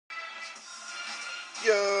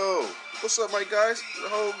Yo, what's up, my guys? The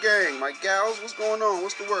whole gang, my gals, what's going on?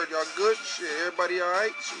 What's the word? Y'all good? Shit, everybody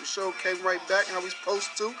alright? The show came right back how we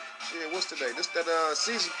supposed to. Shit, what's today? This that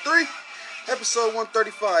season 3, episode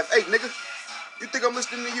 135. Hey, nigga, you think I'm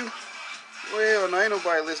listening to you? Well, no, ain't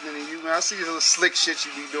nobody listening to you, man. I see the little slick shit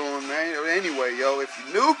you be doing, man. Anyway, yo, if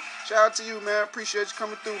you new, shout out to you, man. Appreciate you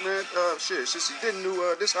coming through, man. Since you didn't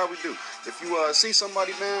know, this how we do. If you see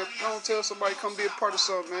somebody, man, don't tell somebody come be a part of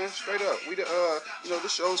something, man. Straight up, we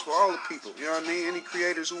this show's for all the people. You know what I mean? Any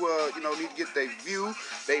creators who need to get their view,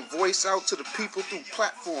 they voice out to the people through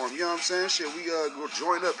platform. You know what I'm saying? Shit, we go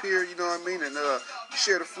join up here. You know what I mean? And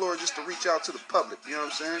share the floor just to reach out to the public. You know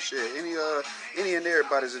what I'm saying? Shit, any and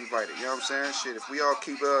everybody's invited. You know what I'm saying? Shit, if we all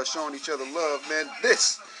keep showing each other love, man,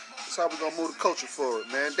 this is how we gonna move the culture forward,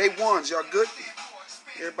 man. Day ones, y'all good?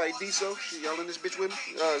 Everybody decent? Shit, y'all in this bitch with me?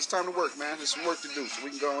 It's time to work, man. There's some work to do, so we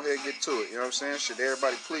can go ahead and get to it. You know what I'm saying? Shit,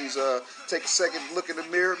 everybody please take a second, look in the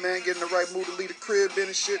mirror, man. Get in the right mood to leave the crib in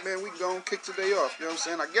and shit, man. We can go and kick today off. You know what I'm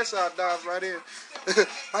saying? I guess I'll dive right in.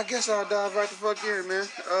 I guess I'll dive right the fuck in, man.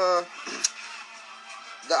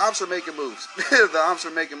 The Ops are making moves. The Ops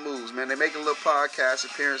are making moves, man. They're making little podcast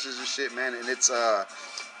appearances and shit, man. And it's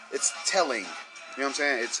telling. You know what I'm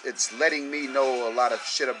saying? It's letting me know a lot of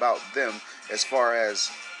shit about them as far as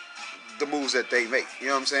the moves that they make. You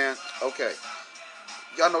know what I'm saying? Okay.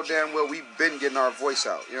 Y'all know damn well we've been getting our voice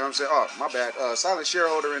out. You know what I'm saying? Oh, my bad. Silent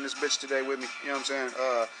shareholder in this bitch today with me. You know what I'm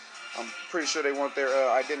saying? I'm pretty sure they want their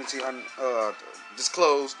identity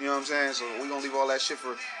disclosed. You know what I'm saying? So we're going to leave all that shit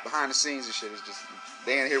for behind the scenes and shit. It's just,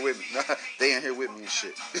 they ain't here with me. They ain't here with me and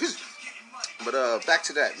shit. But back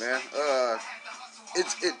to that, man.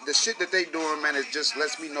 The shit that they doing, man, it just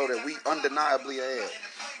lets me know that we undeniably ahead.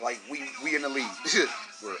 Like, we in the lead.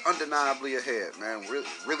 We're undeniably ahead, man.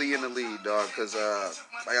 Really in the lead, dog. Because,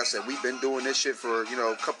 like I said, we've been doing this shit for,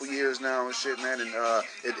 a couple years now and shit, man. And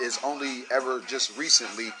it is only ever just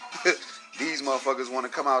recently these motherfuckers want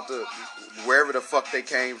to come out to wherever the fuck they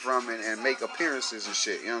came from and make appearances and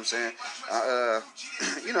shit. You know what I'm saying?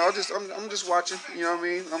 I'm just watching. You know what I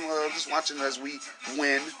mean? I'm just watching as we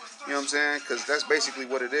win. You know what I'm saying? Because that's basically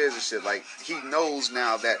what it is and shit. Like, he knows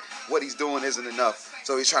now that what he's doing isn't enough.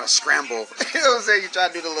 So he's trying to scramble. You know what I'm saying? You try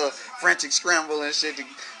to do the little frantic scramble and shit to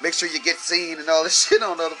make sure you get seen and all this shit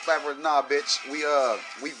on the other platforms. Nah, bitch.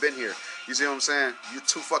 We've been here. You see what I'm saying? You're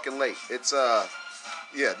too fucking late. It's,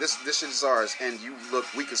 yeah, this shit is ours, and you look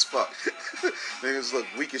weak as fuck. Niggas look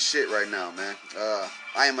weak as shit right now, man.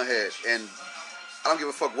 I am ahead, and I don't give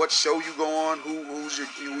a fuck what show you go on, who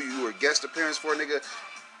you were guest appearance for, nigga.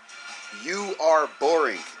 You are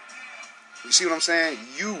boring. You see what I'm saying?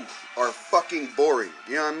 You are fucking boring.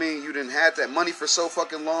 You know what I mean? You didn't have that money for so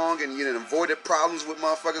fucking long, and you didn't avoided problems with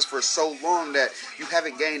motherfuckers for so long that you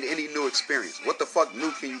haven't gained any new experience. What the fuck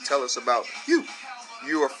new can you tell us about you?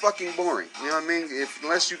 You are fucking boring. You know what I mean?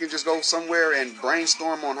 Unless you can just go somewhere and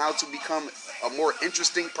brainstorm on how to become a more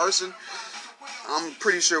interesting person, I'm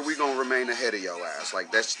pretty sure we're gonna remain ahead of your ass.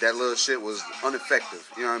 Like, that little shit was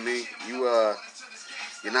ineffective. You know what I mean?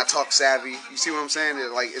 You're not talk savvy. You see what I'm saying?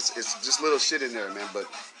 Like, it's just little shit in there, man. But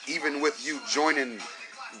even with you joining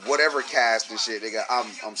whatever cast and shit,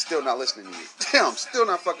 I'm still not listening to you. I'm still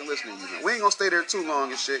not fucking listening to you, man. We ain't gonna stay there too long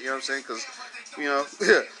and shit, you know what I'm saying? Because,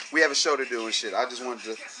 we have a show to do and shit. I just wanted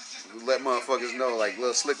to let motherfuckers know, like,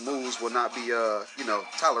 little slick moves will not be,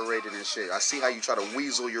 tolerated and shit. I see how you try to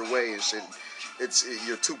weasel your way and shit.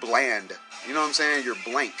 You're too bland. You know what I'm saying? You're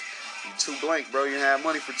blank. You're too blank, bro. You didn't have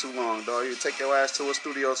money for too long, dog. You take your ass to a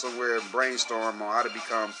studio somewhere and brainstorm on how to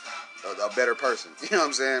become a better person. You know what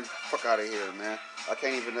I'm saying? Fuck out of here, man. I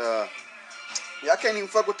can't even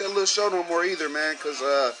fuck with that little show no more either, man. Cause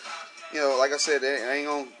like I said, I ain't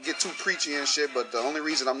gonna get too preachy and shit. But the only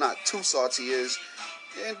reason I'm not too salty is,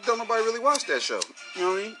 don't nobody really watch that show. You know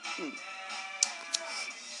what I mean?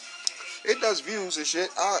 It does views and shit.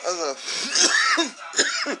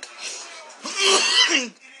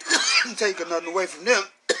 Taking nothing away from them.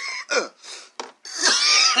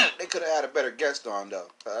 They could have had a better guest on, though.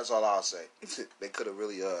 That's all I'll say. They could have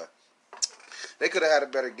really, they could have had a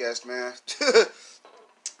better guest, man.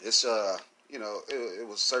 It's, it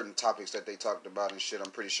was certain topics that they talked about and shit.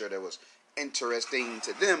 I'm pretty sure that was interesting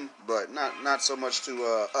to them, but not so much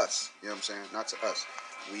to us. You know what I'm saying? Not to us.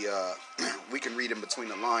 We can read in between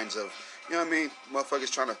the lines of, you know what I mean?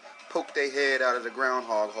 Motherfuckers trying to poke their head out of the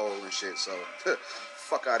groundhog hole and shit. So,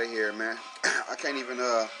 fuck out of here, man. I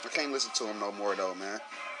can't listen to them no more, though, man.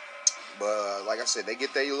 But, like I said, they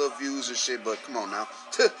get their little views and shit, but come on now.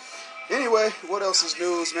 Anyway, what else is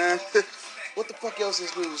news, man? What the fuck else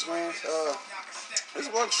is news, man? There's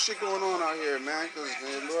a bunch of shit going on out here, man. Because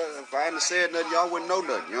if I hadn't said nothing, y'all wouldn't know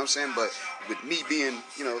nothing. You know what I'm saying? But with me being,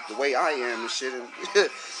 the way I am and shit, and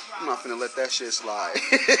I'm not finna let that shit slide.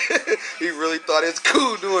 He really thought it's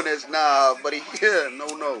cool doing this. Nah, buddy. Yeah, no.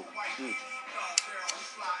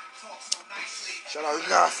 Shout out to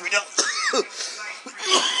Godfrey.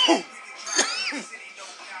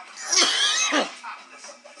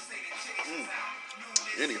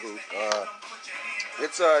 Anywho,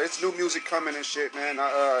 it's new music coming and shit, man.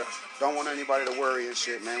 I don't want anybody to worry and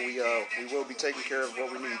shit, man. We will be taking care of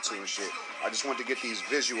what we need to and shit. I just want to get these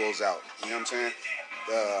visuals out. You know what I'm saying?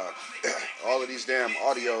 All of these damn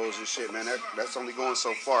audios and shit, man. That's only going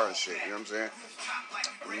so far and shit. You know what I'm saying?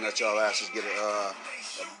 And let y'all asses get a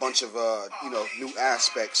bunch of new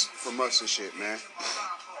aspects from us and shit, man.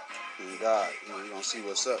 And God, we gonna see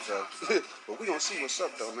what's up, though. But we gonna see what's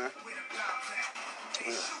up, though, man.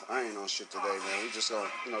 I ain't on shit today, man. We just gonna,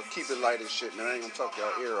 keep it light and shit, man. I ain't gonna talk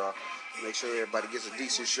y'all ear off. Make sure everybody gets a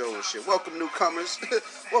decent show and shit. Welcome, newcomers.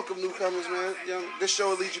 Welcome, newcomers, man. This show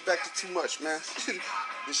will lead you back to too much, man.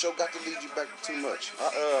 This show got to lead you back to too much.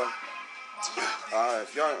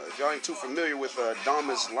 If y'all ain't too familiar with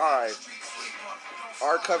Dahmer's Live,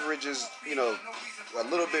 our coverage is, a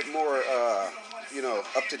little bit more,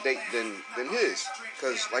 up to date than his.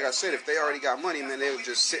 Because, like I said, if they already got money, man, they would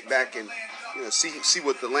just sit back and, see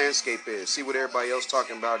what the landscape is, see what everybody else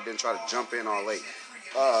talking about, then try to jump in all late.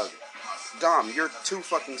 Dom, you're too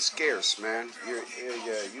fucking scarce, man. You're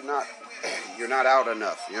not out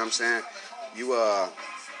enough. You know what I'm saying?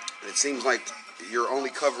 It seems like you're only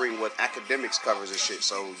covering what academics covers and shit.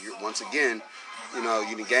 So once again, you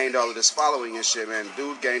done gained all of this following and shit, man.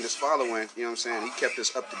 Dude gained his following. You know what I'm saying? He kept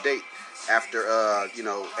us up to date after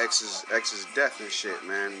X's death and shit,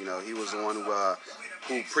 man. He was the one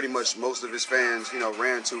who pretty much most of his fans,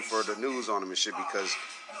 ran to for the news on him and shit because,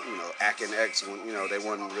 Ack and X, when, they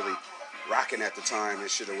wasn't really rocking at the time and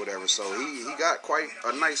shit or whatever. So he got quite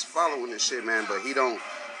a nice following and shit, man. But he don't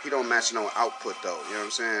match no output though. You know what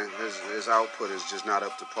I'm saying? His output is just not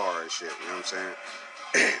up to par and shit. You know what I'm saying?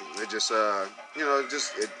 It just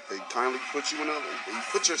it kindly puts you you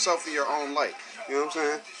put yourself in your own light. You know what I'm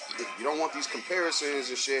saying? You don't want these comparisons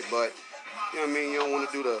and shit, but you know what I mean? You don't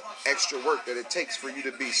want to do the extra work that it takes for you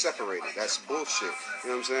to be separated. That's bullshit. You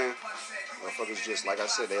know what I'm saying? Motherfuckers just, like I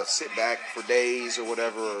said, they'll sit back for days or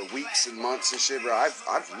whatever, or weeks and months and shit, bro.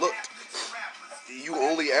 I've looked. You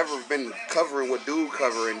only ever been covering what dude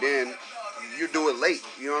cover, and then you do it late.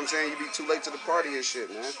 You know what I'm saying? You be too late to the party and shit,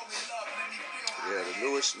 man. Yeah,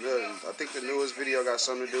 I think the newest video got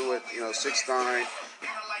something to do with, 6ix9ine.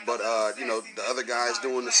 But, the other guys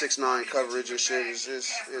doing the 6ix9ine coverage and shit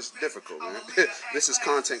is difficult, man. This is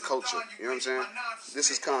content culture, you know what I'm saying? This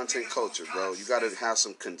is content culture, bro. You gotta have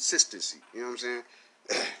some consistency, you know what I'm saying?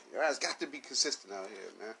 Your ass got to be consistent out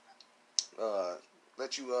here, man.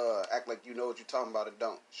 Let you, act like you know what you're talking about or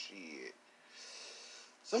don't. Shit.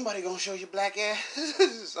 Somebody gonna show you black ass.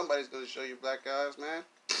 Somebody's gonna show you black eyes, man.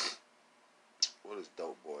 What is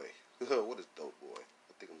Dope Boy? What is Dope Boy?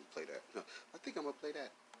 I think I'm gonna play that. No, I think I'm gonna play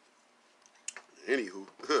that. Anywho,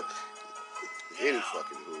 any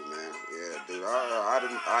fucking who, man. Yeah, dude.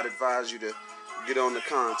 I'd advise you to get on the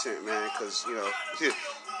content, man, because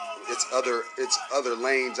it's other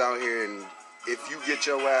lanes out here, and if you get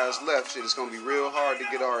your ass left, shit, it's gonna be real hard to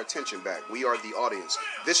get our attention back. We are the audience.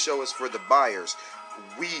 This show is for the buyers.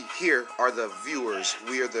 We here are the viewers.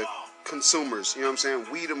 We are the consumers. You know what I'm saying?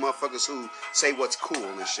 We the motherfuckers who say what's cool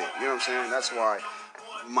and shit. You know what I'm saying? That's why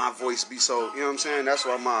my voice be so, you know what I'm saying? That's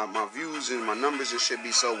why my views and my numbers and shit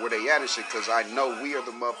be so where they at and shit, because I know we are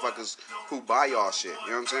the motherfuckers who buy y'all shit.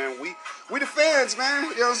 You know what I'm saying? We the fans,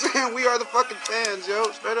 man. You know what I'm saying? We are the fucking fans,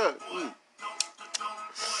 yo. Straight up.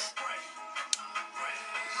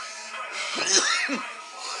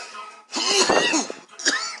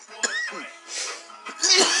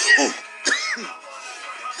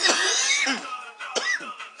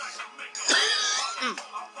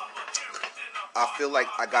 I feel like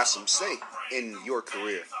I got some say in your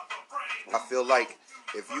career. I feel like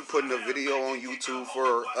if you putting a video on YouTube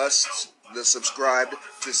for us, the subscribed,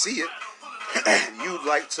 to see it, you'd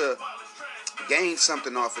like to gain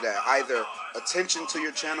something off of that. Either attention to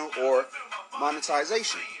your channel or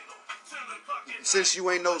monetization. Since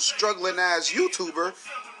you ain't no struggling ass YouTuber,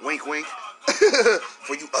 wink wink,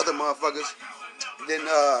 for you other motherfuckers, then,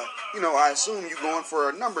 I assume you going for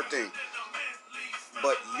a number thing.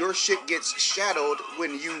 But your shit gets shadowed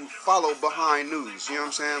when you follow behind news. You know what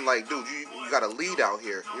I'm saying? Like, dude, you got to lead out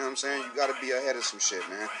here. You know what I'm saying? You got to be ahead of some shit,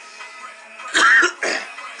 man.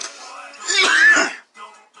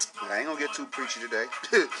 I ain't gonna get get too preachy today.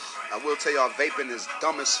 I will tell y'all vaping is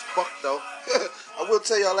dumb as fuck, though. I will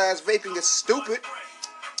tell y'all ass vaping is stupid.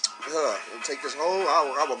 It'll take this whole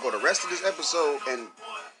hour. I will go the rest of this episode and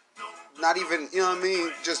not even, you know what I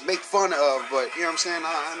mean, just make fun of, but, you know what I'm saying,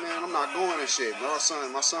 man, I'm not going and shit. My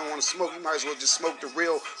son want to smoke, you might as well just smoke the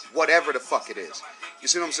real whatever the fuck it is. You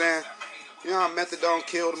see what I'm saying? You know how methadone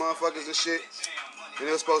killed motherfuckers and shit? And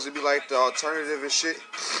it was supposed to be like the alternative and shit.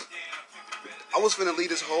 I was finna leave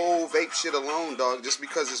this whole vape shit alone, dog, just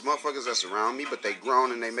because there's motherfuckers that's around me, but they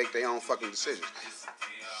grown and they make their own fucking decisions.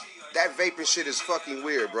 That vaping shit is fucking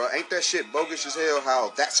weird, bro. Ain't that shit bogus as hell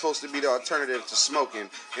how that's supposed to be the alternative to smoking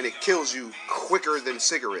and it kills you quicker than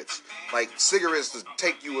cigarettes? Like, cigarettes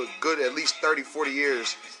take you a good at least 30, 40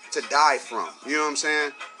 years to die from. You know what I'm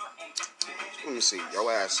saying? Let me see. Your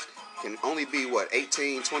ass can only be,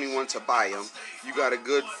 18, 21 to buy them. You got a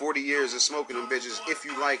good 40 years of smoking them bitches if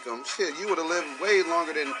you like them. Shit, you would have lived way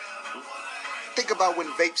longer than... Think about when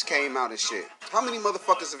vapes came out and shit. How many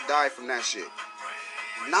motherfuckers have died from that shit?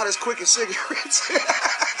 Not as quick as cigarettes.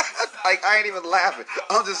 Like, I ain't even laughing.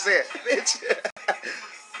 I'm just saying, bitch.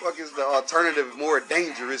 Fuck, is the alternative more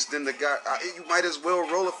dangerous than the guy? You might as well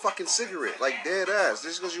roll a fucking cigarette, like dead ass.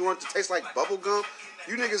 Just because you want it to taste like bubble gum,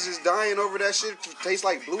 you niggas is dying over that shit to taste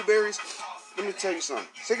like blueberries. Let me tell you something.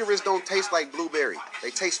 Cigarettes don't taste like blueberry.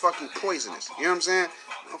 They taste fucking poisonous. You know what I'm saying?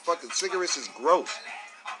 Fucking cigarettes is gross,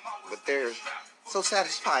 but they're so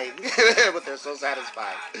satisfying. But they're so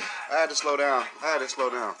satisfying. I had to slow down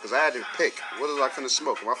because I had to pick. What was I finna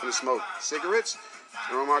smoke? Am I finna smoke cigarettes,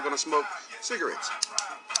 or am I gonna smoke cigarettes?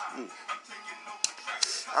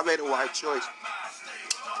 I made a wise choice.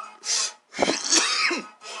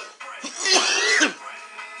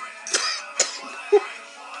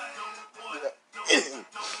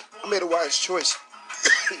 I made a wise choice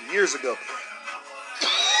years ago.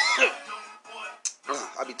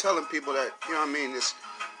 I be telling people that, you know what I mean, there's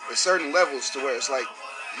certain levels to where it's like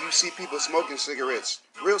you see people smoking cigarettes,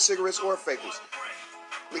 real cigarettes or fake ones.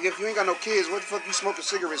 Like, if you ain't got no kids, what the fuck you smoking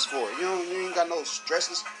cigarettes for? You know, you ain't got no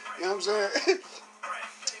stresses. You know what I'm saying?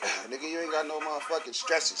 Nigga, you ain't got no motherfucking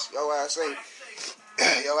stresses. Yo ass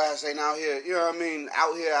ain't out here, you know what I mean,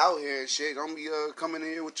 out here and shit. Don't be coming in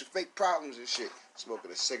here with your fake problems and shit.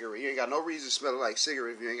 Smoking a cigarette. You ain't got no reason to smell like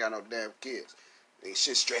cigarette if you ain't got no damn kids. Ain't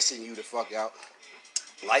shit stressing you the fuck out.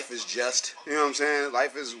 Life is just, you know what I'm saying?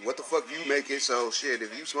 Life is what the fuck you make it. So shit,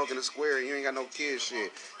 if you smoking a square and you ain't got no kids,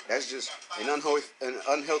 shit, that's just an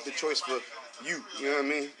unhealthy choice for you. You know what I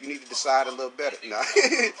mean? You need to decide a little better. Nah.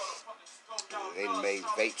 They made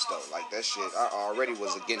vapes though. Like, that shit, I already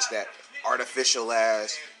was against that artificial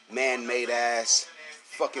ass, man-made ass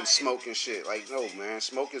fucking smoke and shit. Like, no, man,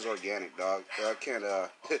 smoke is organic, dog. I can't,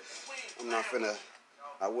 I'm not finna,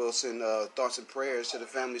 I will send thoughts and prayers to the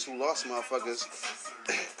families who lost motherfuckers,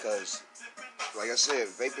 because, like I said,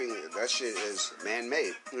 vaping, that shit is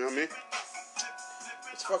man-made, you know what I mean?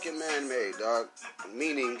 It's fucking man-made, dog.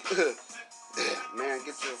 Meaning, man,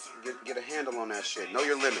 get a handle on that shit. Know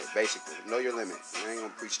your limit, basically. Know your limit. I ain't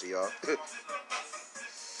gonna preach to y'all.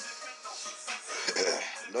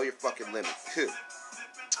 Know your fucking limit.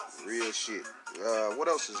 Real shit. What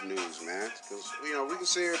else is news, man? Because, you know, we can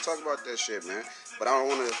sit here and talk about that shit, man. But I don't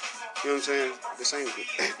want to, you know what I'm saying?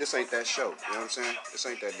 This ain't that show. You know what I'm saying? This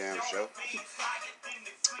ain't that damn show.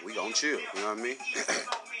 We gon' chill. You know what I mean?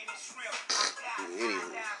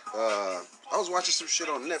 Anywho, I was watching some shit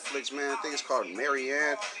on Netflix, man. I think it's called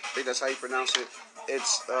Marianne. I think that's how you pronounce it.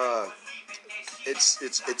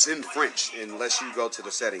 It's in French unless you go to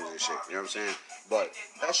the settings and shit. You know what I'm saying? But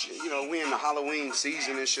that shit, you know, we in the Halloween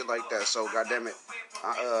season and shit like that. So goddamn it,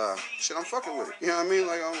 shit, I'm fucking with it. You know what I mean?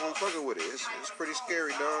 Like, I'm fucking with it. It's pretty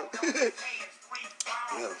scary, dog.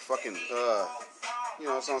 Yeah, fucking you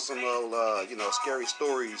know, it's on some little you know, scary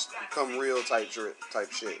stories become real type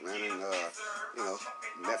shit, man. And you know,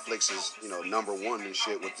 Netflix is, you know, number one and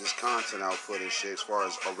shit with this content output and shit as far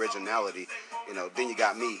as originality. You know, then you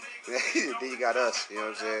got me. Then you got us, you know what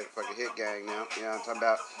I'm saying? Fucking hit gang now. You know what I'm talking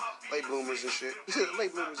about? Late bloomers and shit.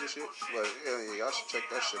 Late bloomers and shit. But yeah, y'all should check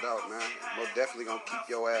that shit out, man. Most definitely gonna keep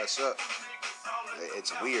your ass up.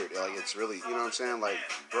 It's weird. Like, it's really, you know what I'm saying? Like,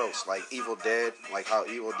 gross. Like Evil Dead. Like how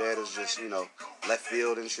Evil Dead is just, you know, left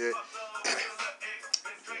field and shit. Yeah,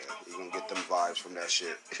 you gonna get them vibes from that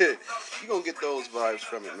shit. You gonna get those vibes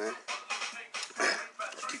from it, man. I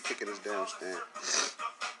keep kicking this damn stand.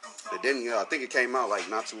 But then, you know, I think it came out like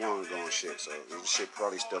not too long ago and shit. So this shit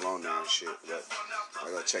probably still on there and shit. But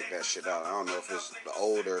I gotta check that shit out. I don't know if it's the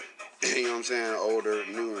older, you know what I'm saying? Older,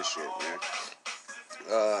 new and shit, man.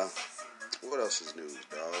 What else is news,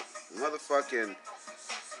 dog? Motherfucking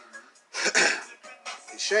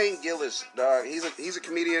Shane Gillis, dog. He's a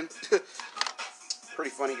comedian.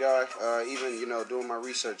 Pretty funny guy. Even doing my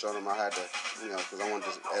research on him, I had to because I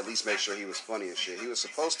wanted to at least make sure he was funny and shit. He was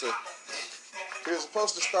supposed to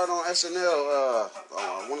start on SNL.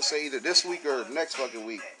 I want to say either this week or next fucking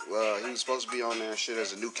week. He was supposed to be on there and shit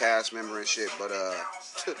as a new cast member and shit, but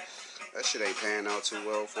that shit ain't panning out too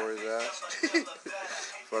well for his ass.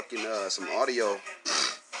 Fucking some audio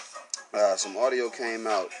came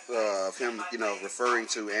out of him, referring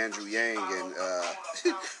to Andrew Yang, and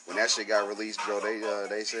when that shit got released, bro,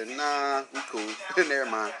 they said, nah, we cool, never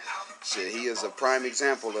mind. Shit, he is a prime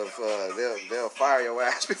example of they'll fire your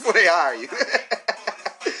ass before they hire you.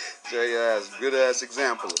 Jay ass, good ass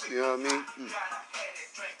example. You know what I mean?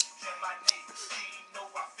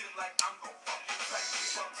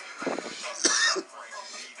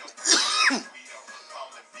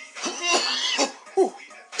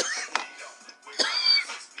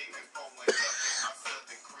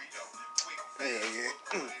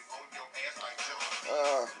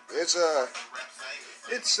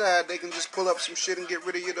 It's sad they can just pull up some shit and get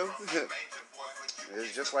rid of you though.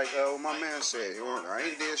 It's just like what my man said. I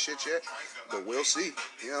ain't did shit yet, but we'll see.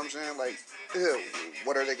 You know what I'm saying? Like,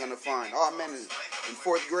 what are they gonna find? Oh man, in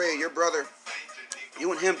 4th grade, your brother,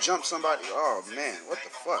 you and him jumped somebody. Oh man, what the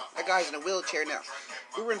fuck? That guy's in a wheelchair now.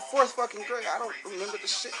 We were in 4th fucking grade. I don't remember the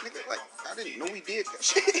shit, nigga. Like, I didn't know we did that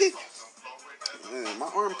shit. Man, my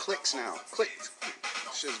arm clicks now. Clicked.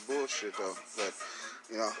 Shit's bullshit though, but.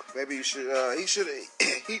 Maybe you should. He should.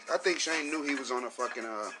 I think Shane knew he was on a fucking.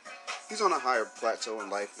 He's on a higher plateau in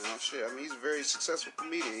life now. Shit. I mean, he's a very successful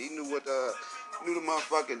comedian. He knew what. Knew the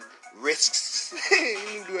motherfucking risks. He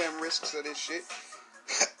knew the damn risks of this shit.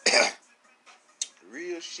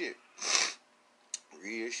 Real shit.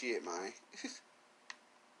 Real shit, man.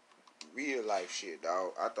 Real life shit,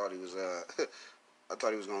 dog. I thought he was. I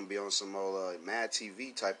thought he was gonna be on some old Mad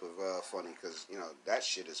TV type of funny, cause that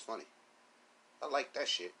shit is funny. I like that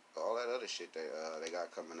shit. All that other shit they got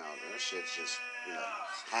coming out. That shit's just,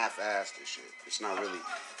 half-assed and shit. It's not really...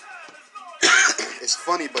 It's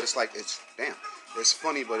funny, but it's like, it's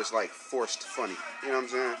funny, but it's like forced funny. You know what I'm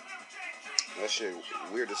saying? That shit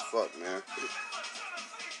weird as fuck, man.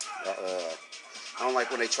 I don't like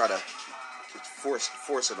when they try to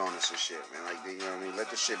force it on us and shit, man. Like, you know what I mean? Let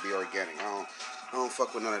the shit be organic. I don't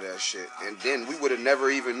fuck with none of that shit. And then we would have never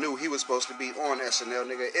even knew he was supposed to be on SNL,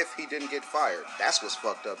 nigga, if he didn't get fired. That's what's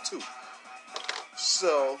fucked up, too.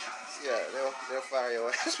 So, yeah, they'll fire your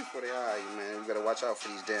ass before they hire you, man. You better watch out for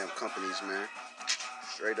these damn companies, man.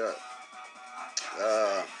 Straight up.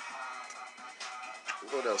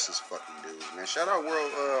 What else is fucking dudes, man? Shout out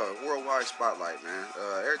Worldwide Spotlight, man.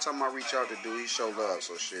 Every time I reach out to dude, he show love.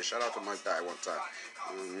 So shit, shout out to Mike Dye one time.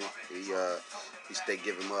 He stay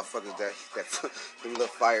giving motherfuckers that them little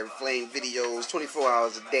fire flame videos 24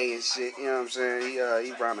 hours a day and shit. You know what I'm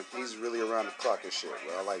saying? He's really around the clock and shit,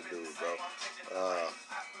 bro. I like dude, bro.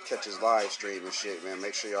 Catch his live stream and shit, man.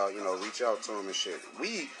 Make sure y'all, reach out to him and shit.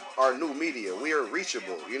 We are new media. We are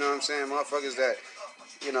reachable. You know what I'm saying? Motherfuckers that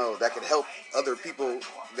that could help other people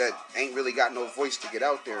that ain't really got no voice to get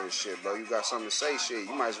out there and shit, bro. You got something to say, shit.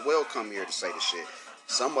 You might as well come here to say the shit.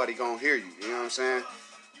 Somebody gonna hear you. You know what I'm saying?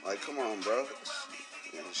 Like, come on, bro.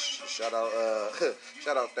 Shout out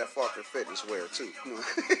that Falker Fitness wear too.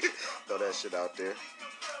 Throw that shit out there.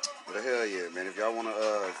 But hell yeah, man. If y'all wanna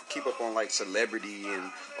keep up on like celebrity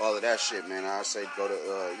and all of that shit, man, I say go to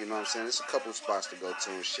you know what I'm saying. There's a couple spots to go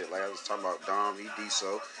to and shit. Like I was talking about Dom, he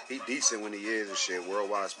decent when he is and shit.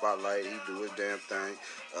 Worldwide Spotlight, he do his damn thing.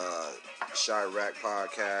 Chirac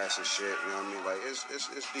podcast and shit. You know what I mean? Like it's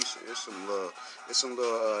decent. It's some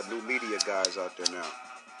little new media guys out there now.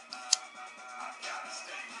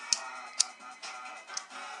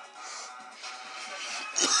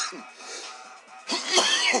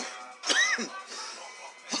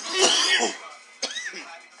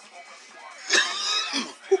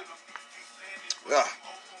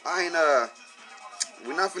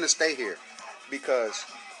 We're not finna stay here because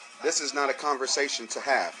this is not a conversation to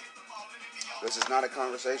have. This is not a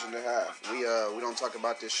conversation to have. We don't talk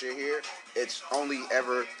about this shit here. It's only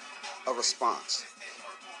ever a response.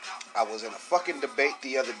 I was in a fucking debate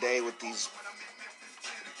the other day with these,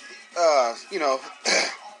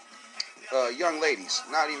 young ladies.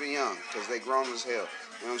 Not even young, because they grown as hell. You know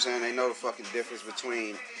what I'm saying? They know the fucking difference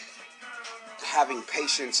between having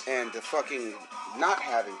patience and the fucking not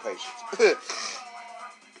having patience.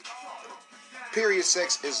 Period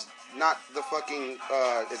sex is not the fucking,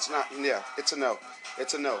 it's not, yeah, it's a no.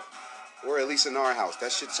 It's a no. Or at least in our house.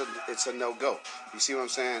 That shit's it's a no-go. You see what I'm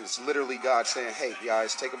saying? It's literally God saying, hey,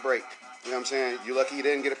 guys, take a break. You know what I'm saying? You lucky you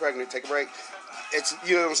didn't get pregnant. Take a break. It's,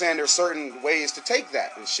 you know what I'm saying? There's certain ways to take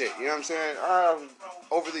that and shit. You know what I'm saying? I've,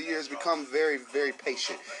 over the years, become very, very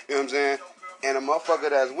patient. You know what I'm saying? And a motherfucker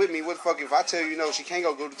that's with me, what the fuck, if I tell you no, she can't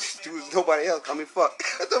go do with nobody else. I mean, fuck.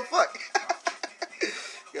 What the fuck?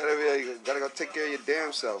 You gotta go take care of your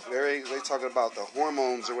damn self. They talking about the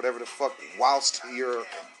hormones or whatever the fuck whilst you're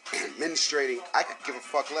menstruating. I could give a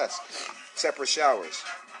fuck less. Separate showers.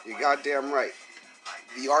 You're goddamn right.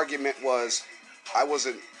 The argument was I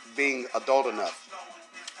wasn't being adult enough,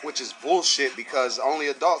 which is bullshit because only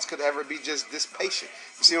adults could ever be just this patient.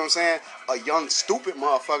 You see what I'm saying? A young, stupid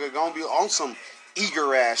motherfucker gonna be on some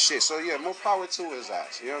eager ass shit. So yeah, more power to his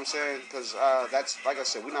ass. You know what I'm saying? Because that's, like I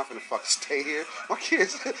said, we're not finna fucking stay here. My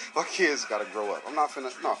kids gotta grow up. I'm not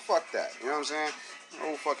finna, no, fuck that. You know what I'm saying?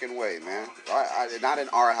 No fucking way, man. Not in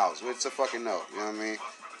our house. It's a fucking no. You know what I mean?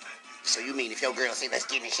 So you mean if your girl say, let's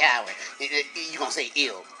get in the shower, you gonna say,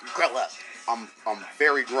 ew, grow up. I'm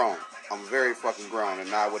very grown. I'm very fucking grown,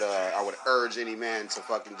 and I would urge any man to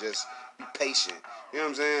fucking just be patient. You know what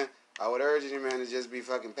I'm saying? I would urge any man to just be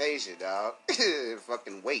fucking patient, dog. And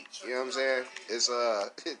fucking wait. You know what I'm saying? It's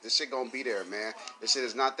this shit gonna be there, man. This shit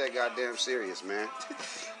is not that goddamn serious, man.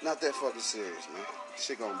 Not that fucking serious, man. This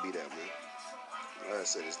shit gonna be there, man. Like I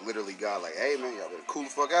said, it's literally God like, hey man, y'all better cool the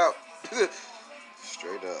fuck out.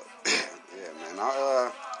 Straight up. Yeah,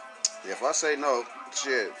 man. If I say no,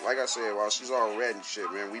 shit, like I said, while she's all red and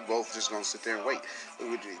shit, man, we both just gonna sit there and wait.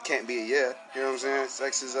 It can't be a yeah, you know what I'm saying?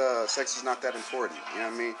 Sex is not that important, you know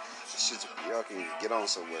what I mean? Shit, y'all can get on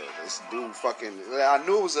somewhere. This dude fucking, I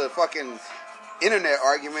knew it was a fucking internet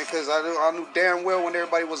argument because I knew damn well when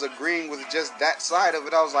everybody was agreeing with just that side of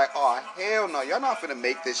it, I was like, oh, hell no, y'all not finna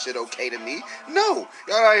make this shit okay to me. No,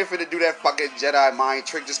 y'all not even finna do that fucking Jedi mind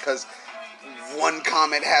trick just because one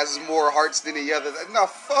comment has more hearts than the other. No,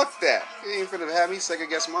 fuck that. You ain't finna have me second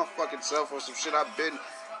guess my fucking self or some shit I've been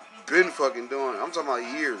fucking doing. I'm talking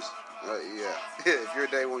about years. Yeah. If you're a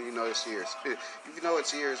day one, you know it's years. If you know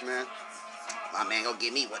it's years, man. My man gonna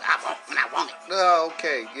give me what I want when I want it. Oh,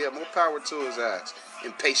 okay. Yeah, more power to his ass.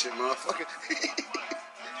 Impatient motherfucker.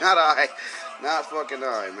 Not I. Not fucking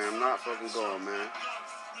I, man. I'm not fucking going, man.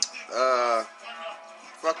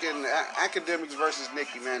 Fucking Academics versus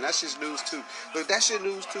Nicki, man. That's just news too. Look, that shit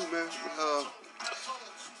news too, man.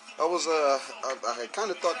 I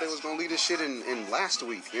kind of thought they was gonna leave this shit in last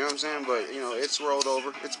week. You know what I'm saying? But you know, it's rolled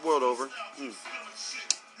over. It's boiled over.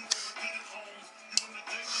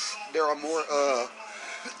 There are more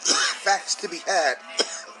facts to be had.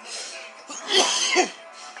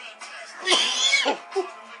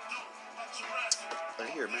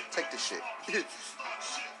 Here, man, take this shit.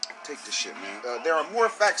 Take this shit, man. There are more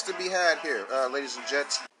facts to be had here, ladies and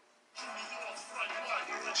gents.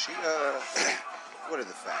 Yeah, what are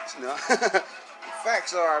the facts? No, the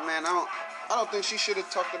facts are, man. I don't think she should have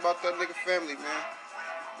talked about that nigga family, man.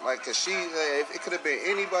 Like, cause it could have been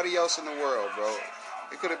anybody else in the world, bro.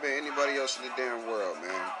 It could have been anybody else in the damn world,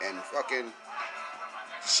 man. And fucking,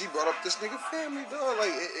 she brought up this nigga family, dog.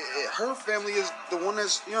 Like, her family is the one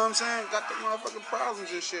that's, you know what I'm saying, got the motherfucking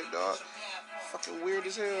problems and shit, dog. Fucking weird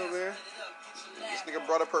as hell, man. This nigga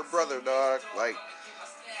brought up her brother, dog. Like,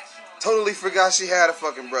 totally forgot she had a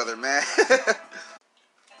fucking brother, man.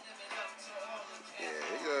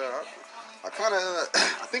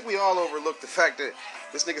 I think we all overlooked the fact that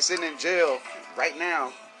this nigga sitting in jail right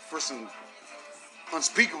now for some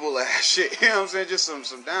unspeakable ass shit. You know what I'm saying? Just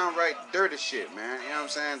some downright dirty shit, man. You know what I'm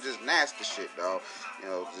saying? Just nasty shit, dog. You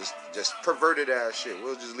know, just perverted ass shit.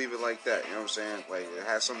 We'll just leave it like that. You know what I'm saying? Like, it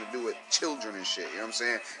has something to do with children and shit. You know what I'm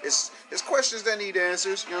saying? It's questions that need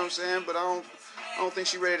answers. You know what I'm saying? But I don't think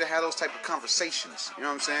she ready to have those type of conversations. You know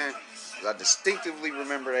what I'm saying? I distinctively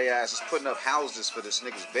remember they asses putting up houses for this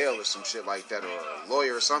nigga's bail or some shit like that, or a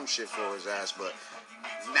lawyer or some shit for his ass. But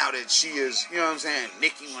now that she is, you know what I'm saying,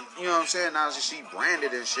 Nicki, you know what I'm saying, now that she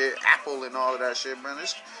branded and shit, Apple and all of that shit, man,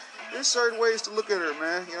 there's certain ways to look at her,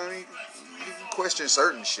 man. You know what I mean? You can question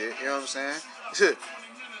certain shit, you know what I'm saying?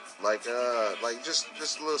 like just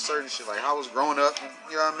a little certain shit, like how I was growing up,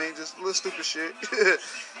 you know what I mean? Just a little stupid shit.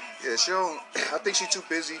 Yeah, I think she's too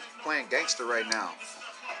busy playing gangster right now.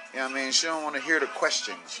 You know what I mean? She don't want to hear the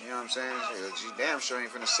questions. You know what I'm saying? She damn sure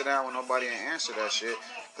ain't finna sit down with nobody and answer that shit.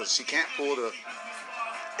 Because she can't pull the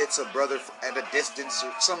it's a brother at a distance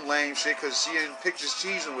or some lame shit. Because she in pictures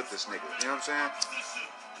cheesing with this nigga. You know what I'm saying?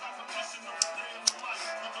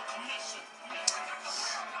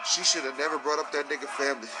 She should have never brought up that nigga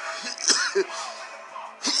family.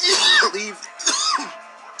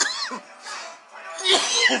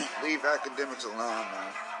 Leave Academics alone,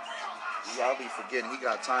 man. Y'all be forgetting he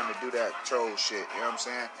got time to do that troll shit, you know what I'm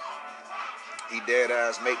saying? he dead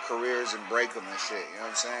ass make careers and break them and shit. You know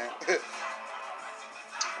what I'm saying?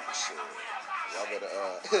 Shit. Y'all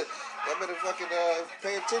better fucking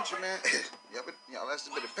pay attention, man. y'all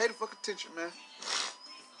better pay the fucking attention, man.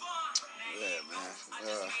 Yeah,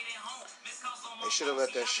 man. They should have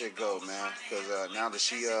let that shit go, man. Because now that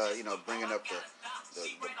she, bringing up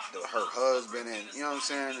her husband and, you know what I'm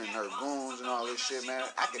saying, and her goons and all this shit, man.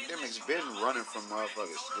 Academics been running from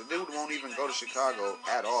motherfuckers. The dude won't even go to Chicago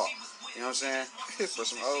at all. You know what I'm saying? For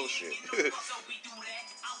some old shit.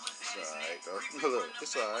 It's alright, though. Look,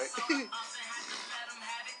 it's alright.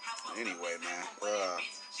 Anyway, man.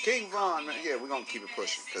 King Von, man. Yeah, we're gonna keep it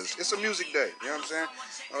pushing. Because it's a music day. You know what I'm saying?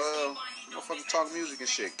 Motherfucking talk music and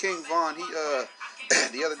shit. King Von, he,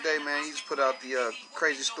 the other day, man, he just put out the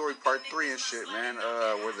Crazy Story Part 3 and shit, man.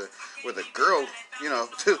 Where the girl, you know,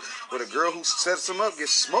 where the girl who sets him up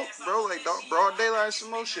gets smoked, bro. Like broad daylight and some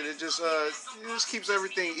more shit. It just keeps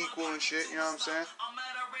everything equal and shit. You know what I'm saying?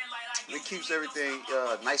 It keeps everything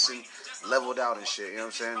nice and leveled out and shit. You know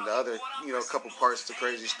what I'm saying? The other, couple parts to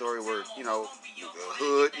Crazy Story were,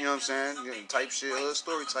 hood. You know what I'm saying? Type shit, hood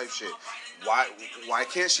story type shit. Why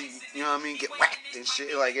can't she, you know what I mean, get whacked and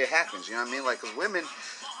shit? Like, it happens, you know what I mean? Like, because women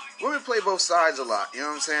play both sides a lot, you know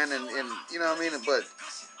what I'm saying? And you know what I mean? But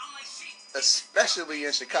especially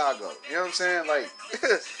in Chicago, you know what I'm saying? Like,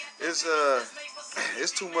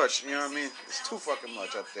 it's too much, you know what I mean? It's too fucking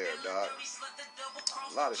much up there, dog.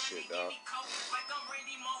 A lot of shit, dog.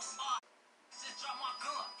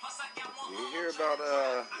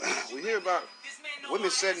 We hear about women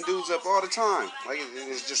setting dudes up all the time. Like,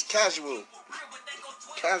 it's just casually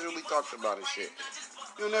talked about and shit.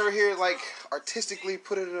 You'll never hear it, like, artistically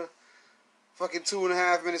put it in a fucking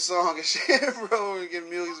 2.5 minute song and shit, bro, and get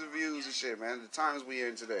millions of views and shit, man. The times we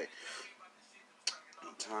in today.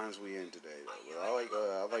 Though.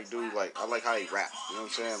 But I like how he rap. You know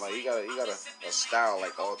what I'm saying? Like, he got a style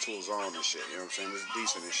like all to his own and shit. You know what I'm saying? It's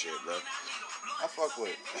decent and shit, bro. I fuck with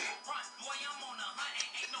it.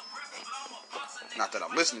 Not that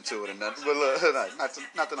I'm listening to it or nothing, but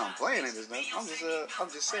not that I'm playing it or nothing. I'm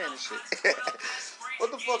just saying this shit.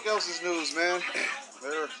 What the fuck else is news, man?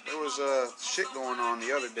 There was shit going on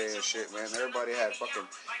the other day and shit, man. Everybody had fucking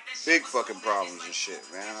big fucking problems and shit,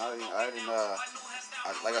 man. I didn't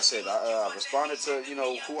like I said, I responded to,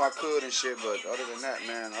 who I could and shit, but other than that,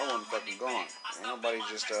 man, I wasn't fucking gone. Ain't nobody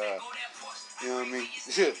just, you know what I mean?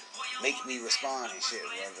 Make me respond and shit.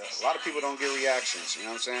 A lot of people don't get reactions, you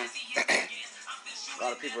know what I'm saying? A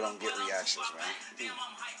lot of people don't get reactions, man.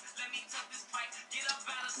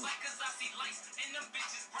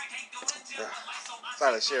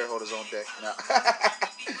 Silent shareholders on deck now.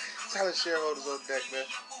 Silent shareholders on deck, man.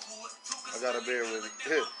 I got a beer with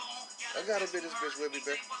me. I got a bit this bitch with me,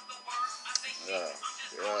 man.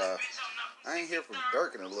 I ain't hear from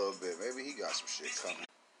Dirk in a little bit. Maybe he got some shit coming.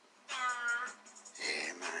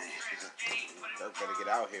 Yeah, man. Dirk better get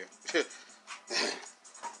out here.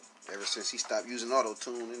 Ever since he stopped using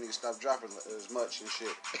auto-tune, that nigga stopped dropping as much and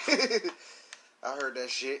shit. I heard that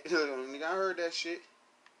shit. Nigga, I heard that shit.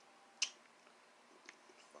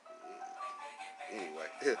 Anyway,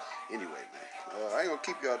 man. I ain't gonna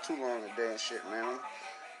keep y'all too long today and shit, man.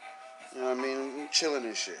 You know what I mean? I'm chilling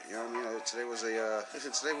and shit. You know what I mean? Today was a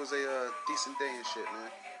decent day and shit,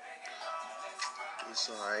 man. It's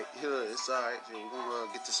alright. It's alright. We're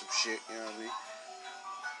gonna get to some shit. You know what I mean?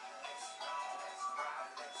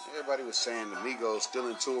 Everybody was saying the Migos still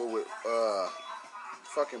in tour with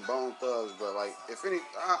fucking Bone Thugs, but like, if any,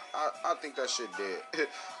 I think that shit dead.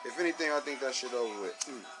 If anything, I think that shit over with.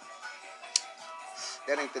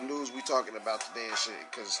 That ain't the news we talking about today and shit,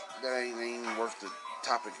 because that ain't even worth the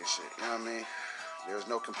topic and shit. You know what I mean? There's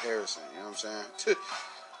no comparison. You know what I'm saying?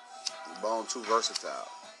 Bone too versatile.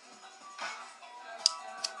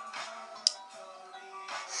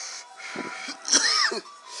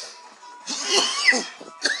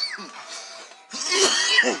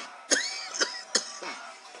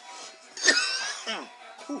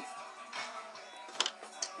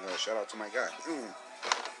 Shout out to my guy.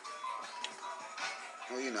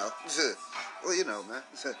 Well, you know, man.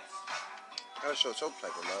 Gotta show some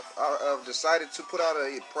type of love. I've decided to put out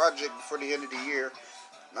a project before the end of the year.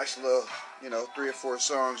 Nice little, 3 or 4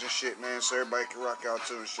 songs and shit, man, so everybody can rock out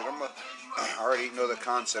to and shit. I already know the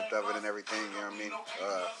concept of it and everything, you know what I mean?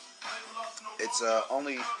 It's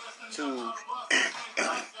only to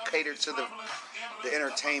cater to the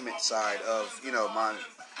entertainment side of, my,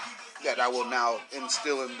 that I will now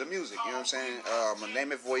instill in the music, you know what I'm saying? I'm gonna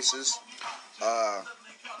name it Voices.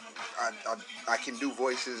 I can do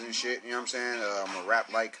voices and shit, you know what I'm saying? I'm gonna rap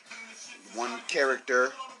like one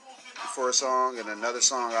character, for a song, and another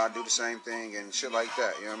song I'll do the same thing and shit like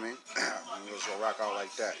that. You know what I mean? I'm just gonna rock out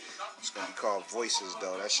like that. It's gonna be called Voices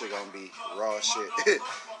though. That shit gonna be raw shit.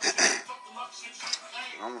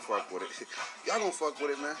 I'm gonna fuck with it. Y'all gonna fuck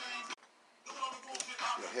with it, man?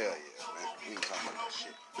 Hell yeah, man. We ain't talking about that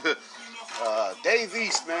shit. Dave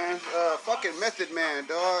East, man. Fucking Method Man,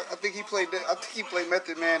 dog. I think he played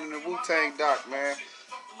Method Man in the Wu-Tang doc, man.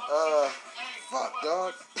 Fuck,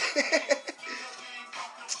 dog.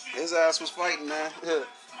 His ass was fighting, man.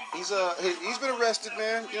 He's been arrested,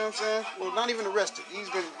 man. You know what I'm saying? Well, not even arrested. He's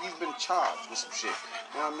been charged with some shit.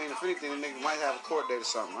 You know what I mean? If anything, the nigga might have a court date or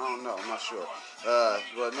something. I don't know. I'm not sure.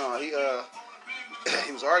 But no,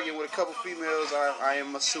 he was arguing with a couple females. I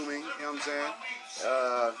am assuming. You know what I'm saying?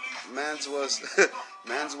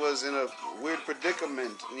 Mans was in a weird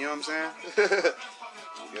predicament. You know what I'm saying?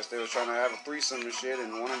 I guess they was trying to have a threesome and shit,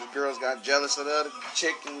 and one of the girls got jealous of the other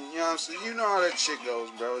chick, and you know what I'm saying? You know how that shit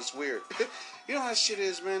goes, bro. It's weird. You know how that shit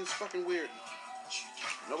is, man. It's fucking weird.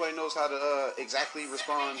 Nobody knows how to exactly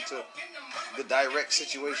respond to the direct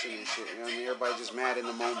situation and shit. You know what I mean? Everybody just mad in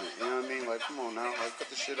the moment. You know what I mean? Like, come on now, like cut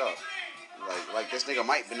the shit up. Like this nigga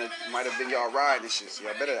might have been y'all ride and shit. So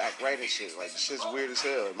y'all better act right and shit. Like, this shit's weird as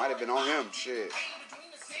hell. It might have been on him, shit.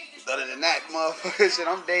 Other than that, motherfucker, shit,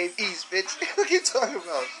 I'm Dave East, bitch. What you talking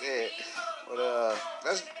about, shit? But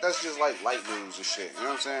that's just like light news and shit. You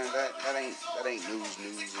know what I'm saying? That ain't news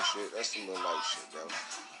and shit. That's some little light shit, bro.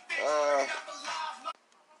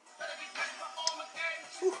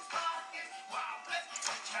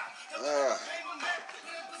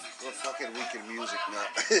 What fucking weekend music now?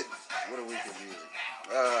 What a weekend music.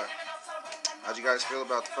 How'd you guys feel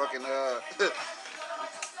about the fucking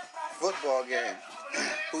football game?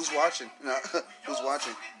 Who's watching? No, who's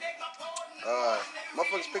watching?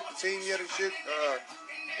 Motherfuckers picked the team yet and shit.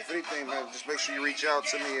 If anything, man, just make sure you reach out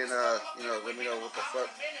to me and let me know what the fuck,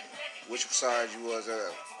 which side you was.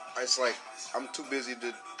 It's like I'm too busy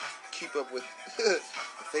to keep up with the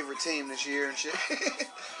favorite team this year and shit.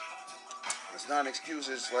 It's not an excuse.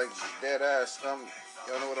 It's like dead ass. Y'all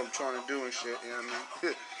know what I'm trying to do and shit. You know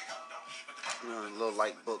what I mean? Little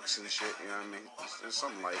light books and shit. You know what I mean? It's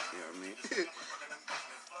something like, you know what I mean?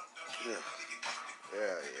 Yeah,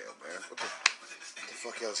 man. What the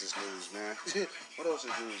fuck else is news, man? What else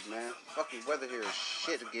is news, man? Fucking weather here is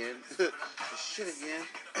shit again. It's shit again.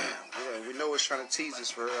 Yeah, we know it's trying to tease us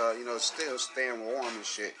for, still staying warm and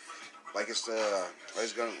shit. Like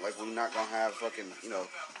we're not gonna have fucking,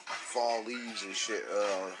 fall leaves and shit,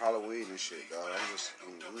 Halloween and shit, dog.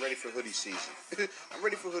 I'm ready for hoodie season. I'm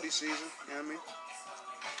ready for hoodie season, you know what I mean?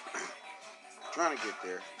 Trying to get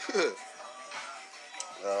there.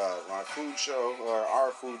 My food show, or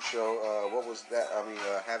our food show, what was that? I mean,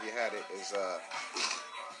 Have You Had It? Is,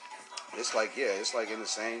 it's like in the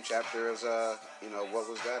same chapter as, what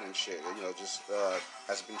was that and shit? Just,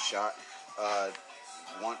 has been shot,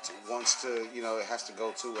 wants to, it has to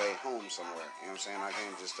go to a home somewhere. You know what I'm saying? I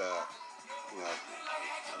can't just,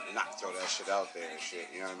 not throw that shit out there and shit.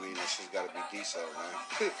 You know what I mean? That shit's gotta be decent,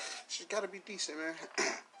 man. Shit's gotta be decent, man.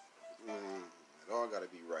 It all gotta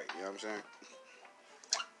be right. You know what I'm saying?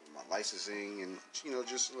 My licensing and,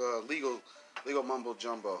 just legal mumbo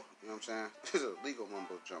jumbo. You know what I'm saying? Legal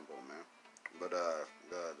mumbo jumbo, man. But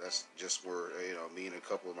that's just where, me and a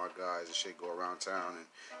couple of my guys and shit go around town,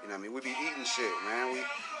 and we be eating shit, man.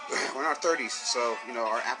 We're in our 30s, so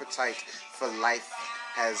our appetite for life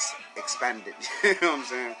has expanded. You know what I'm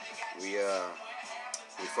saying? We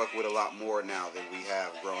fuck with a lot more now than we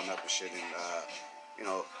have growing up and shit, and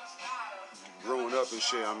growing up and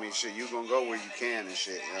shit. I mean, shit, you gonna go where you can and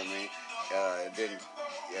shit. You know what I mean? And then,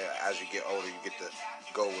 as you get older, you get to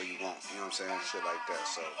go where you want. You know what I'm saying? Shit like that.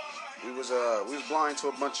 So we was blind to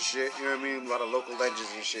a bunch of shit. You know what I mean? A lot of local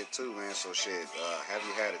legends and shit too, man. So shit, Have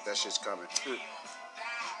You Had It? That shit's coming.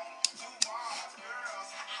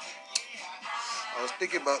 I was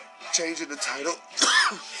thinking about changing the title.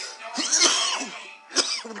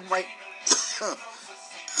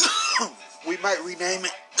 We might rename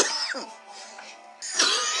it.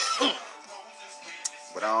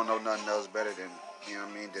 But I don't know nothing else better than,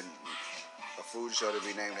 than a food show to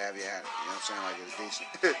be named Have You Had It? You know what I'm saying? Like, it's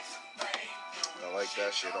decent. I like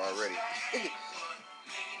that shit already.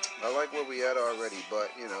 I like where we at already,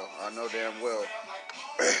 but, I know damn well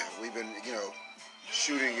we've been,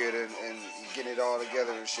 shooting it and getting it all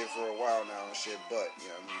together and shit for a while now and shit, but,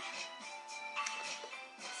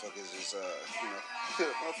 motherfuckers is,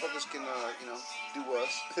 motherfuckers can, do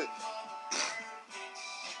us.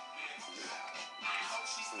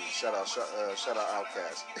 Shout out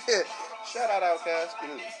Outkast. Shout out Outkast.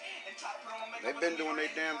 They've been doing their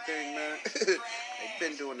damn thing, man. They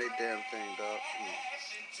been doing their damn thing, dog.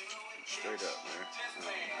 Straight up,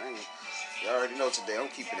 man. You already know today I'm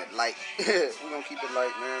keeping it light. We're gonna keep it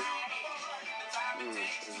light, man.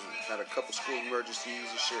 Had a couple school emergencies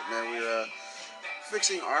and shit, man. We're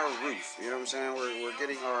fixing our roof. You know what I'm saying? We're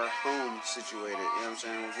getting our home situated. You know what I'm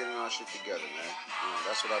saying? We're getting our shit together, man.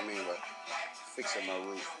 That's what I mean by fixing my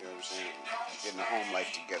roof. You know what I'm saying? Getting the home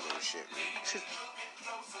life together and shit, man.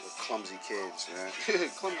 We're clumsy kids, man.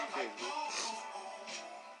 Clumsy kids, man.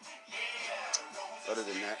 Other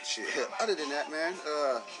than that, shit. Other than that, man,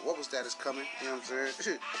 What Was That Is Coming. You know what I'm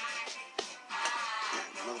saying?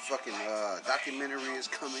 Motherfucking documentary is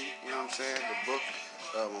coming. You know what I'm saying? The book.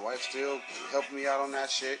 My wife's still helping me out on that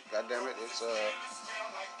shit. God damn it. It's,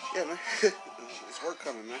 yeah, man. It's work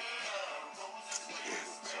coming, man.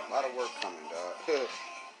 It's a lot of work coming, dog. If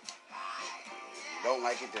you don't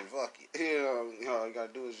like it, then fuck it. All you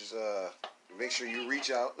gotta do is just, make sure you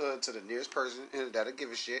reach out to the nearest person that'll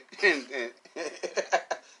give a shit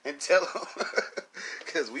and tell them.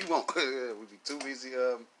 Because we won't. We'll be too busy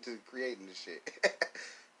to creating this shit.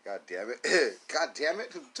 God damn it. God damn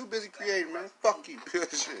it. I'm too busy creating, man. Fuck you.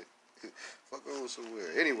 Shit. Fuck on so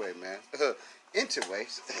weird. Anyway, man.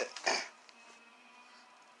 Anyways.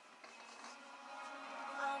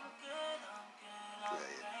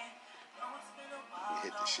 Let me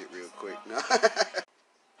hit this shit real quick. No.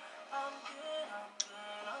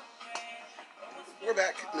 We're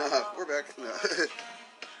back. No, we're back. No.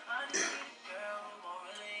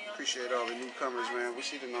 Appreciate all the newcomers, man. We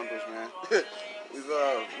see the numbers, man. We've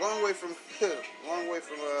long way from you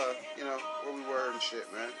know, where we were and shit,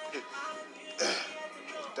 man.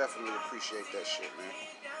 Definitely appreciate that shit, man.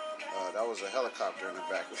 That was a helicopter in the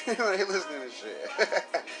back. They listening to shit.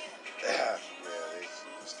 Yeah,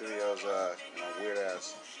 the studio's weird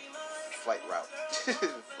ass flight route.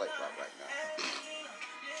 Flight route right now.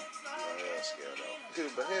 Scared though.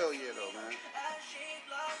 But hell yeah though, man.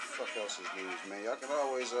 Fuck else is news, man. Y'all can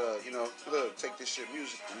always, take this shit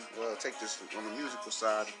musically. Take this on the musical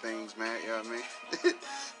side of things, man. You know what I mean?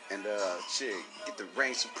 And, shit, get the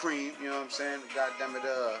Reign Supreme, you know what I'm saying? God damn it,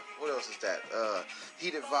 what else is that?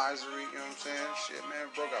 Heat Advisory, you know what I'm saying? Shit, man,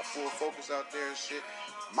 bro, got Full Focus out there and shit.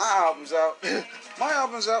 My album's out. My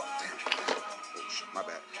album's out. Oh, shit, my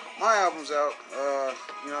bad. My album's out,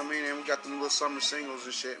 you know what I mean? And we got them little summer singles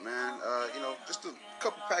and shit, man. Just a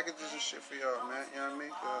couple packages and shit for y'all, man. You know what I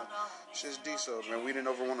mean? Shit's decent, man. We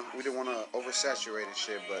didn't want to oversaturate and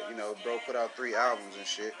shit, but, you know, bro put out 3 albums and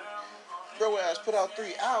shit. Bro ass put out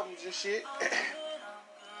 3 albums and shit.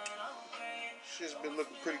 Shit's been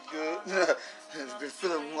looking pretty good. Been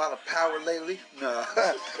feeling a lot of power lately. Nah.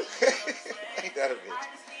 Ain't that a bitch?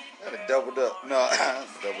 That doubled up. Nah,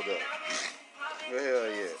 doubled up. But hell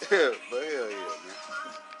yeah. But hell yeah, man.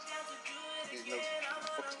 These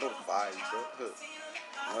fucking notified, bro.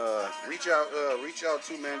 Reach out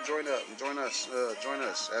too, man. Join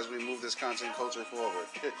us as we move this content culture forward.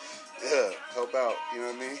 Help out, you know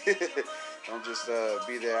what I mean? Don't just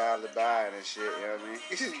be there out of the buying and shit, you know what I mean?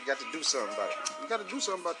 You got to do something about it. You got to do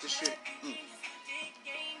something about this shit.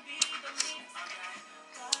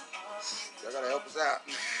 Y'all gotta help us out.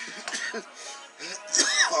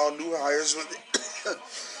 All new hires with it.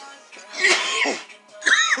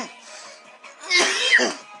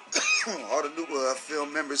 All the new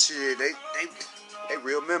film members here, they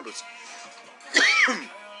real members.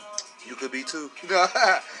 You could be too. You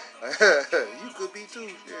could be too.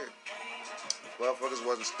 Yeah. Motherfuckers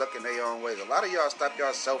wasn't stuck in their own ways. A lot of y'all stop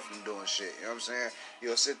yourself from doing shit. You know what I'm saying?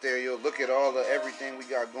 You'll sit there, you'll look at all the everything we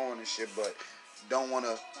got going and shit, but don't want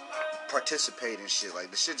to participate in shit. Like,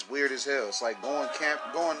 the shit's weird as hell. It's like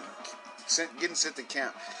getting sent to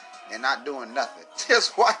camp and not doing nothing.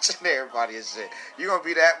 Just watching everybody and shit. You gonna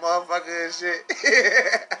be that motherfucker and shit?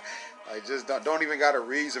 Like, just don't even got a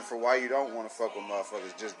reason for why you don't want to fuck with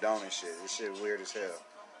motherfuckers. Just don't and shit. This shit weird as hell.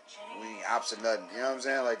 We ain't ops or nothing. You know what I'm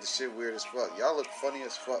saying? Like, this shit weird as fuck. Y'all look funny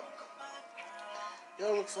as fuck.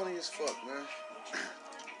 Y'all look funny as fuck, man.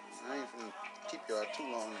 I ain't finna keep y'all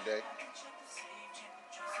too long today.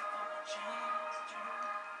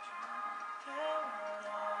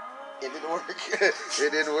 It didn't work.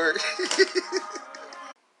 It didn't work.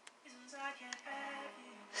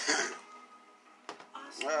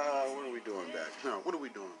 What are we doing back? What are we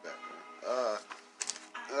doing back,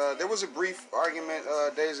 man? There was a brief argument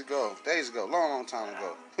days ago, long time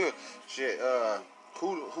ago. Shit,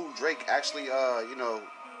 who Drake actually,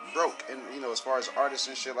 broke, and as far as artists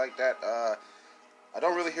and shit like that. I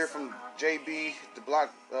don't really hear from JB, the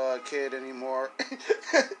Block kid anymore.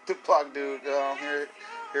 The Block dude. I don't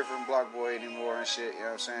hear from Block Boy anymore and shit. You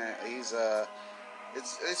know what I'm saying? He's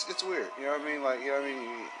It's weird. You know what I mean? Like, you know what I mean?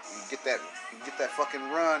 You get that fucking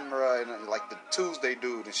run, bro, and like the Tuesday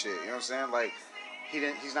dude and shit. You know what I'm saying? Like,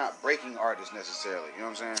 he's not breaking artists necessarily. You know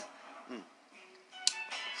what I'm saying?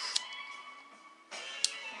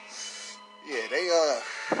 Yeah,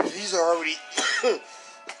 these are already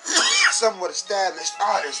somewhat established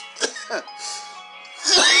artists.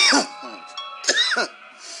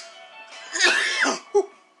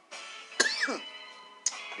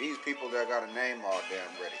 These people that got a name all damn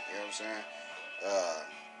ready. You know what I'm saying?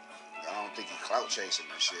 I don't think he clout chasing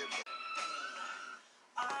and shit.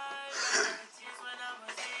 But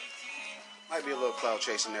might be a little clout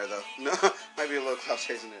chasing there though. No, might be a little clout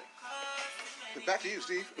chasing there. Back to you,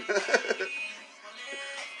 Steve.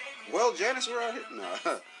 Well, Janice, we're out here. No.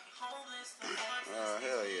 Hell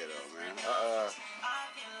yeah, though, man.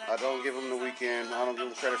 I don't give him the weekend. I don't give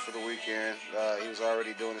him credit for the weekend. He was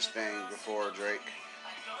already doing his thing before Drake.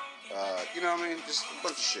 You know what I mean? Just a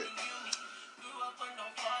bunch of shit.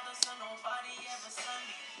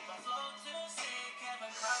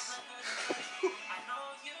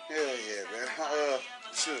 Yeah, man.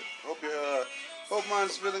 Shit. Hope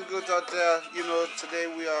mine's feeling good out there. You know, today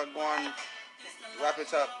we are going wrap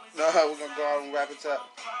it up. No, we're gonna go out and wrap it up.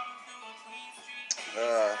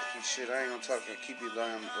 Shit, I ain't gonna keep you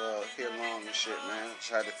here long and shit, man.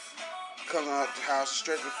 Just had to come out the house,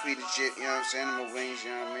 stretch my feet and shit, you know what I'm saying, and my wings,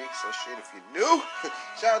 you know what I mean? So shit, if you're new,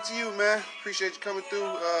 shout out to you, man. Appreciate you coming through. You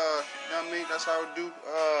know what I mean? That's how we do.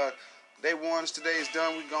 Day one's today is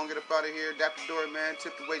done. We gonna get up out of here. Dap the door, man.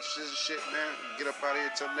 Tip the waitresses and shit, man. Get up out of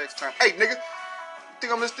here till next time. Hey, nigga, you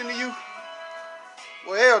think I'm listening to you?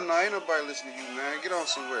 Well, hell no, ain't nobody listening to you, man. Get on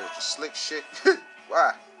somewhere. Just slick shit.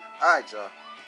 Why? Alright, y'all.